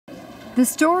The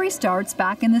story starts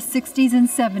back in the 60s and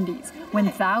 70s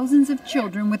when thousands of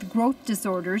children with growth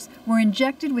disorders were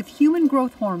injected with human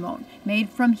growth hormone made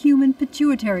from human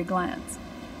pituitary glands.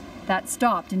 That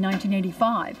stopped in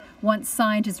 1985 once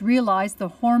scientists realized the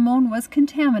hormone was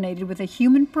contaminated with a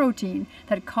human protein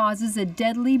that causes a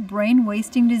deadly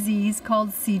brain-wasting disease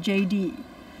called CJD.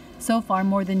 So far,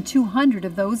 more than 200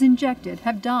 of those injected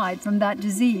have died from that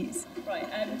disease.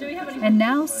 And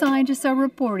now scientists are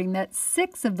reporting that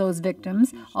 6 of those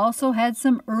victims also had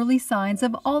some early signs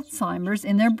of Alzheimer's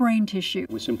in their brain tissue.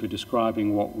 We're simply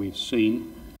describing what we've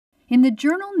seen. In the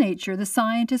journal Nature, the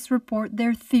scientists report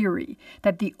their theory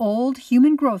that the old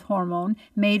human growth hormone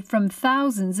made from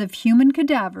thousands of human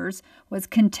cadavers was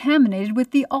contaminated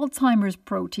with the Alzheimer's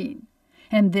protein.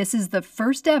 And this is the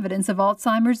first evidence of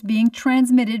Alzheimer's being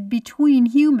transmitted between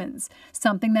humans,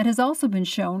 something that has also been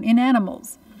shown in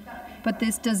animals. But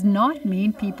this does not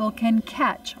mean people can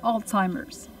catch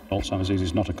Alzheimer's. Alzheimer's disease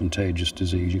is not a contagious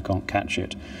disease. You can't catch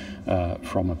it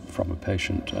from a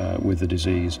patient with the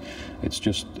disease. It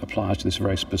just applies to this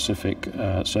very specific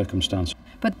circumstance.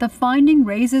 But the finding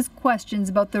raises questions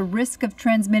about the risk of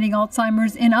transmitting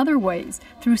Alzheimer's in other ways,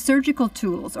 through surgical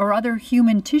tools or other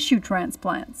human tissue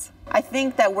transplants. I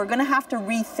think that we're going to have to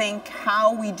rethink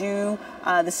how we do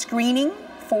the screening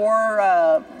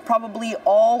for probably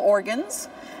all organs,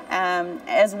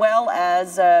 as well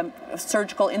as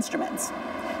surgical instruments.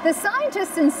 The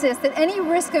scientists insist that any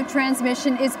risk of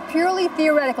transmission is purely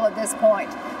theoretical at this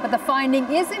point, but the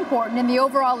finding is important in the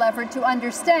overall effort to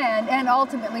understand and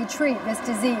ultimately treat this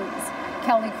disease.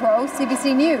 Kelly Crow,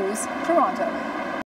 CBC News, Toronto.